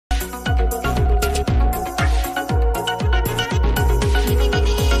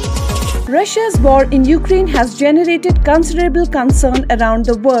Russia's war in Ukraine has generated considerable concern around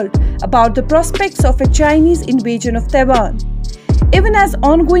the world about the prospects of a Chinese invasion of Taiwan. Even as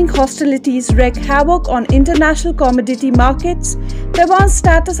ongoing hostilities wreak havoc on international commodity markets, Taiwan's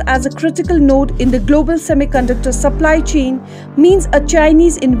status as a critical node in the global semiconductor supply chain means a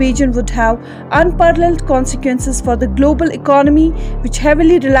Chinese invasion would have unparalleled consequences for the global economy, which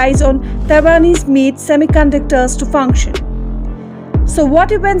heavily relies on Taiwanese-made semiconductors to function. So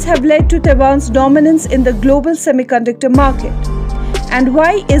what events have led to Taiwan's dominance in the global semiconductor market? And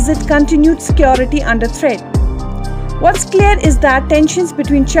why is its continued security under threat? What's clear is that tensions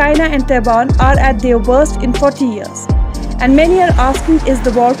between China and Taiwan are at their worst in 40 years, and many are asking, is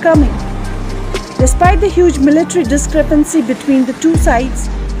the war coming? Despite the huge military discrepancy between the two sides,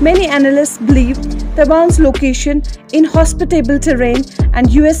 many analysts believe Taiwan's location, inhospitable terrain,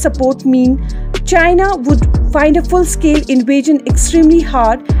 and US support mean China would find a full-scale invasion extremely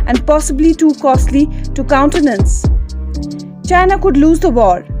hard and possibly too costly to countenance. China could lose the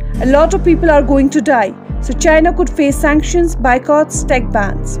war. A lot of people are going to die. So China could face sanctions, boycotts, tech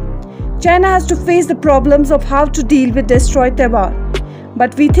bans. China has to face the problems of how to deal with destroyed Taiwan.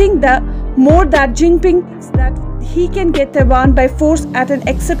 But we think that more that Jinping thinks that he can get Taiwan by force at an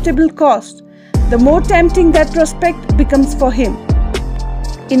acceptable cost, the more tempting that prospect becomes for him.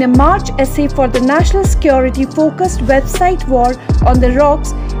 In a March essay for the national security-focused website War on the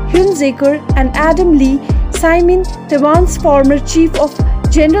Rocks, Hyun Jae-kur and Adam Lee, Simon, Taiwan's former chief of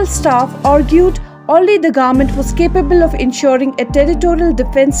general staff, argued only the government was capable of ensuring a territorial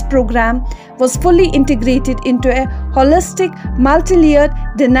defense program was fully integrated into a holistic, multi-layered,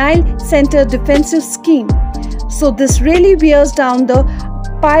 denial-centered defensive scheme. So this really wears down the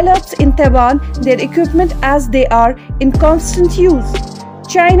pilots in Taiwan, their equipment as they are in constant use.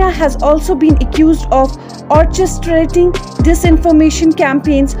 China has also been accused of orchestrating disinformation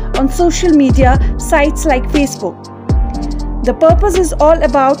campaigns on social media sites like Facebook. The purpose is all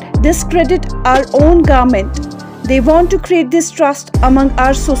about discredit our own government. They want to create distrust among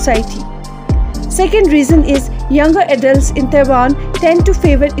our society. Second reason is younger adults in Taiwan tend to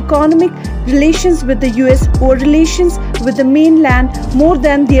favor economic relations with the US or relations with the mainland more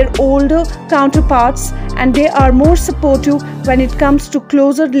than their older counterparts, and they are more supportive when it comes to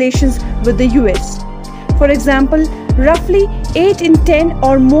closer relations with the US. For example, roughly 8 in 10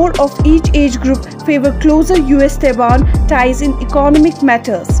 or more of each age group favor closer US-Taiwan ties in economic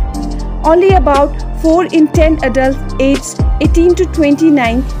matters. Only about 4 in 10 adults aged 18 to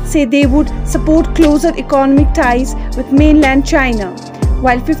 29 say they would support closer economic ties with mainland China,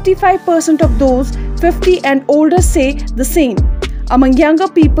 while 55% of those 50 and older say the same. Among younger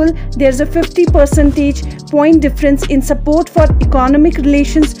people, there's a 50 percentage point difference in support for economic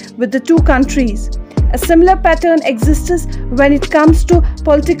relations with the two countries. A similar pattern exists when it comes to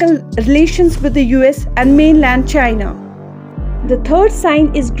political relations with the US and mainland China. The third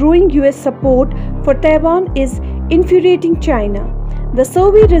sign is growing US support for Taiwan is infuriating China. The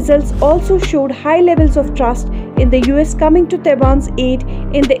survey results also showed high levels of trust in the US coming to Taiwan's aid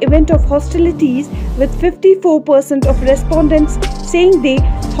in the event of hostilities, with 54% of respondents saying they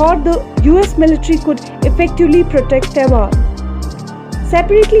thought the US military could effectively protect Taiwan.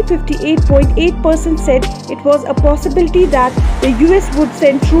 Separately, 58.8% said it was a possibility that the US would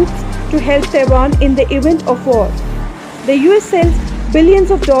send troops to help Taiwan in the event of war. The US sells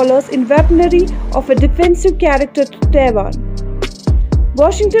billions of dollars in weaponry of a defensive character to Taiwan.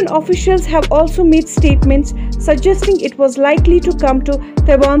 Washington officials have also made statements suggesting it was likely to come to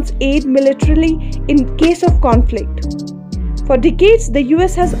Taiwan's aid militarily in case of conflict. For decades, the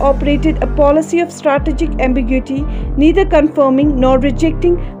US has operated a policy of strategic ambiguity, neither confirming nor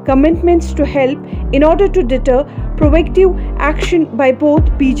rejecting commitments to help in order to deter provocative action by both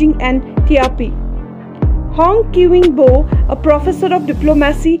Beijing and TRP. Hong Kiwing-bo, a professor of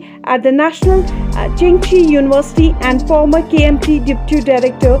diplomacy at the National Chengchi University and former KMT deputy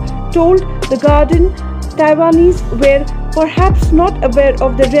director, told The Guardian Taiwanese were perhaps not aware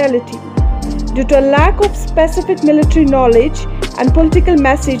of the reality. Due to a lack of specific military knowledge and political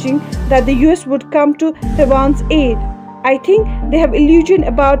messaging that the US would come to Taiwan's aid. I think they have illusion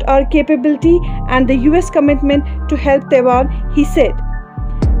about our capability and the US commitment to help Taiwan, he said.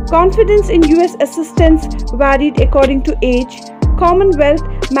 Confidence in US assistance varied according to age.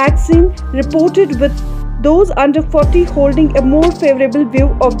 Commonwealth magazine reported with those under 40 holding a more favorable view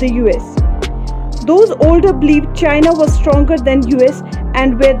of the US. Those older believed China was stronger than US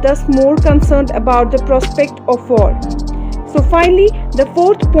and were thus more concerned about the prospect of war. So finally, the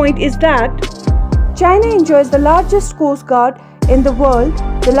fourth point is that China enjoys the largest coast guard in the world,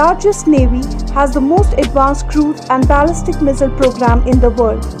 the largest navy, has the most advanced cruise and ballistic missile program in the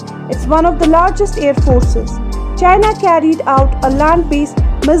world. it's one of the largest air forces. China carried out a land-based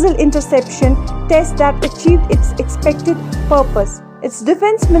missile interception test that achieved its expected purpose. Its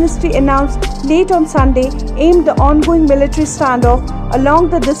defense ministry announced late on Sunday aimed the ongoing military standoff along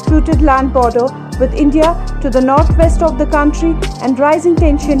the disputed land border with India to the northwest of the country and rising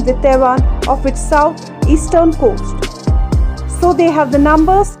tension with Taiwan off its southeastern coast. So they have the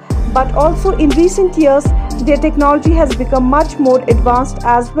numbers, but also in recent years their technology has become much more advanced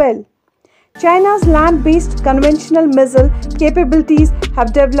as well. China's land-based conventional missile capabilities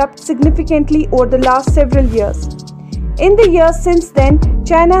have developed significantly over the last several years. In the years since then,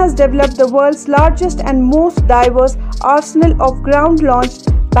 China has developed the world's largest and most diverse arsenal of ground-launched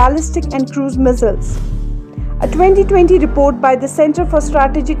ballistic and cruise missiles. A 2020 report by the Center for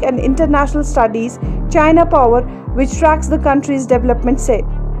Strategic and International Studies, China Power, which tracks the country's development, said.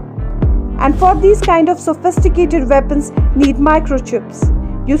 And for these kind of sophisticated weapons need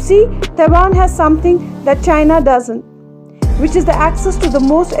microchips. You see, Taiwan has something that China doesn't, which is the access to the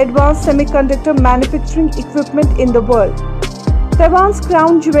most advanced semiconductor manufacturing equipment in the world. Taiwan's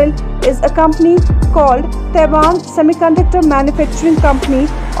crown jewel is a company called Taiwan Semiconductor Manufacturing Company,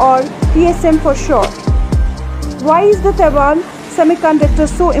 or TSM for short. Why is the Taiwan semiconductor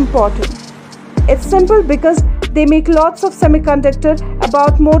so important? It's simple because they make lots of semiconductor,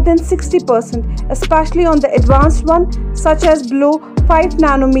 about more than 60%, especially on the advanced one such as below 5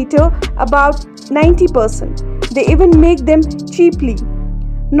 nanometer, about 90%. They even make them cheaply,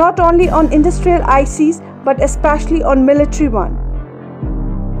 not only on industrial ICs but especially on military one.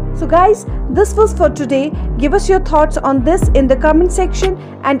 So guys, this was for today. Give us your thoughts on this in the comment section,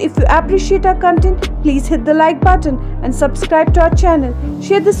 and if you appreciate our content, please hit the like button and subscribe to our channel.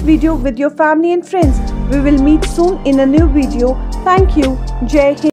 Share this video with your family and friends. We will meet soon in a new video. Thank you. Jai Hind.